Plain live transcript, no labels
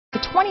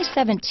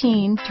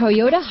2017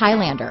 Toyota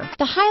Highlander.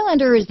 The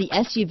Highlander is the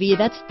SUV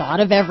that's thought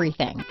of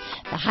everything.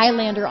 The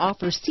Highlander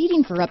offers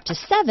seating for up to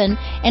 7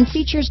 and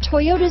features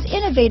Toyota's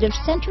innovative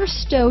center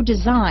stow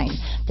design.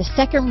 The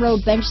second row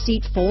bench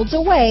seat folds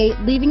away,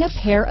 leaving a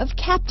pair of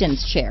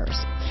captain's chairs.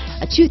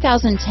 A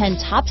 2010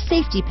 top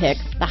safety pick,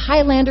 the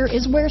Highlander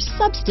is where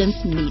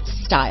substance meets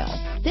style.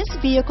 This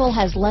vehicle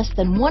has less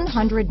than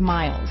 100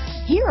 miles.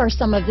 Here are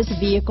some of this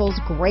vehicle's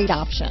great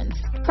options: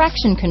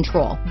 traction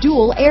control,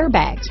 dual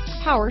airbags,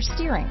 power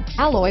steering,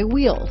 alloy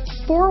wheels,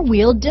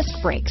 4-wheel disc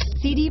brakes,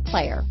 CD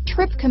player,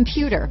 trip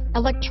computer,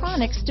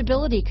 electronic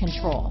stability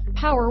control,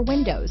 power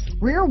windows,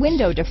 rear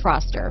window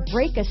defroster,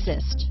 brake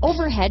assist,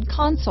 overhead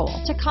console,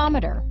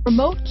 tachometer,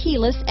 remote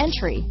keyless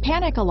entry,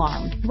 panic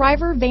alarm,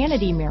 driver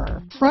vanity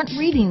mirror, front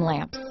reading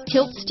lamps,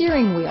 tilt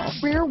steering wheel,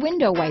 rear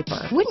window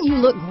wiper. Wouldn't you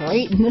look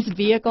great in this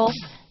vehicle?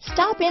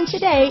 Stop in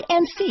today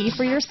and see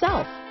for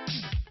yourself.